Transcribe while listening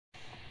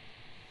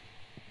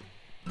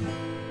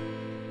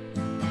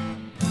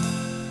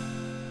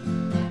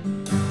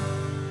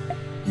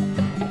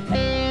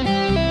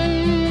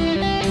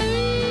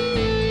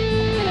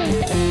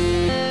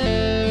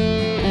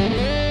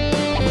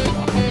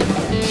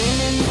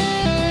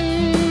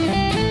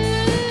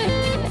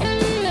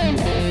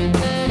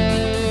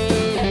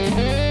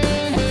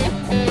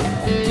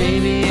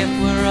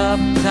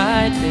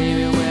night,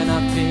 baby, we're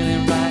not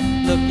feeling right,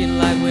 looking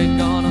like we're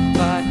gonna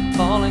fight,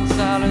 falling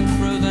silent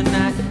through the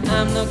night.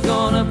 I'm not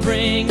gonna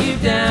bring you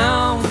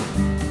down,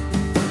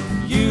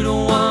 you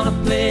don't wanna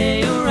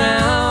play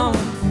around.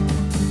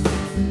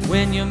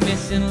 When you're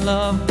missing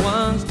loved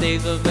ones,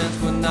 days of events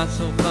were not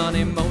so fun,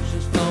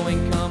 emotions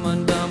flowing, come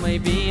undone.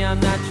 Maybe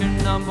I'm not your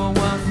number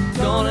one,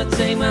 gonna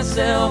take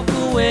myself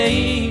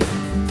away,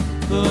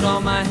 put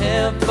on my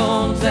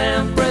headphones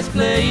and press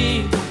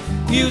play.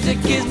 Music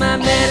is my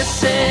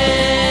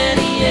medicine,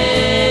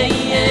 yeah,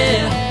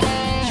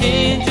 yeah.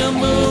 Change your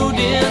mood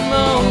in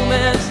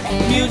moments.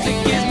 Music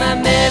is my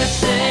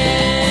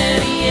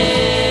medicine,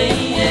 yeah,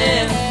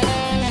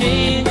 yeah.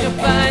 Change your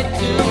fight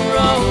to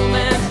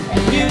romance.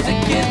 Music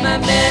is my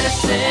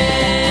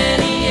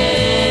medicine,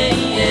 yeah,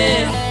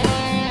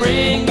 yeah.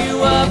 Bring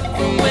you up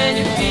from when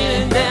you're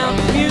feeling down.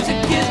 Music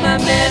is my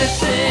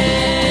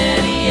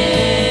medicine,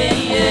 yeah,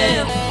 yeah.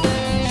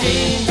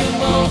 Change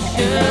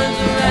emotions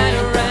right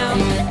around.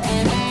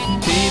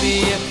 Baby,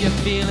 if you're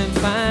feeling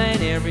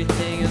fine,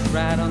 everything is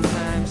right on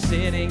time,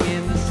 sitting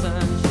in the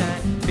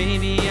sunshine.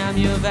 Baby, I'm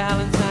your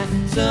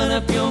Valentine, turn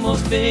up your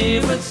most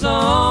favorite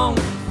song,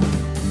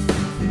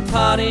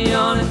 party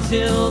on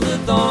until the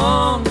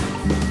dawn.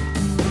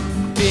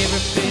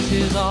 Favorite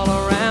faces all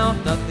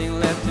around, nothing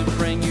left to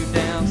bring you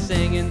down,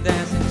 singing,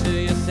 dancing to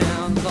your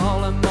sounds,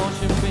 all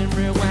emotion been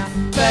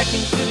rewound, back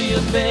into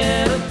your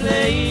better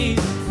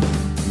place,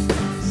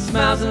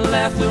 smiles and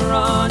laughter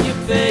on your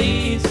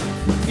face.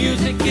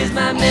 Music is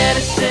my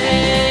medicine,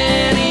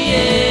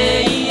 yeah,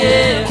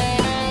 yeah.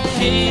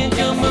 Change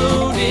your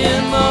mood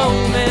in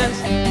moments.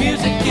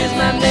 Music is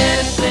my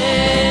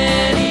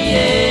medicine,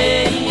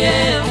 yeah,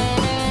 yeah.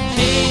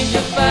 Change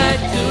your fight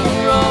to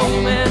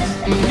romance.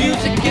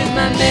 Music is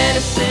my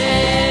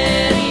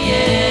medicine,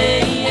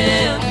 yeah,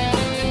 yeah.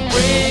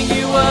 Bring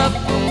you up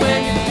from when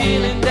you're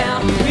feeling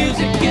down.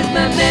 Music is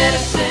my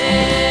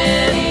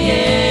medicine,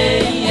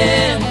 yeah,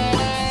 yeah.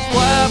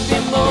 Swap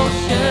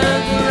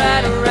emotions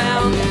right around.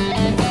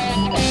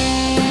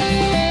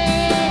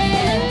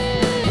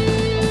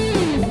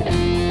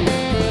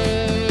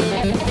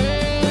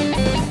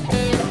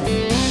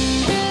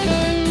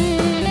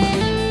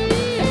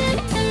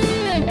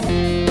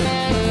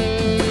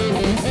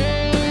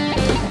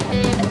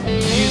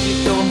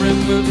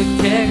 Remove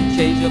the care,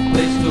 change your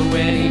place to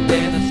any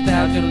day.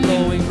 Nostalgia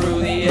blowing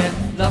through the air,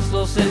 lost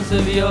no sense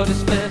of your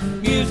despair.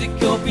 Music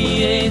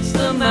opiates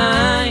the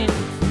mind,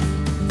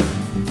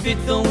 if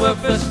it don't work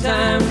first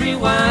time,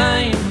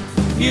 rewind.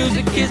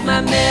 Music is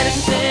my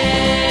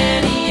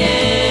medicine,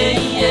 yeah,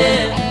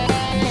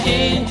 yeah.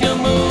 Change your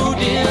mood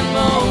in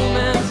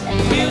moments.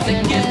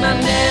 Music is my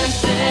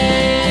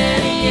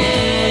medicine,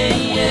 yeah,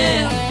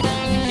 yeah.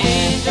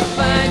 Change your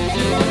fight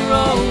to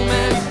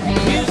romance.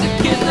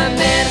 Music is my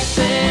medicine,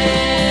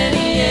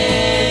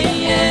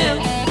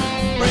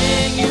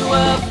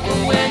 up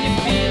from when you're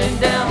feeling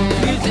down.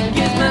 Music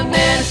is my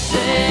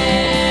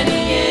medicine,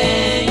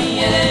 yeah,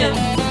 yeah.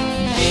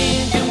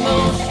 Change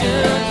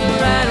emotions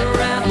right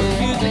around.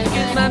 Music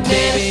is my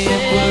medicine,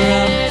 if we're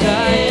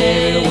uptight,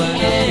 baby, when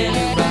I'm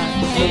feeling right,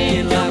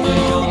 change your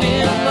mood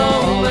in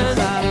moments.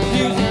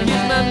 Music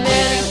is my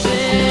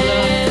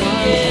medicine,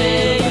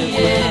 yeah,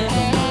 yeah.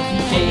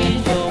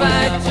 Change your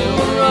fight to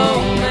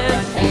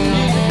romance.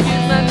 Music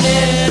is my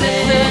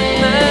medicine,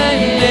 my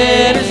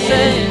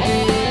medicine.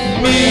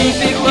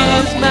 Music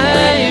was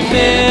my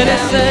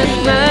medicine,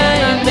 my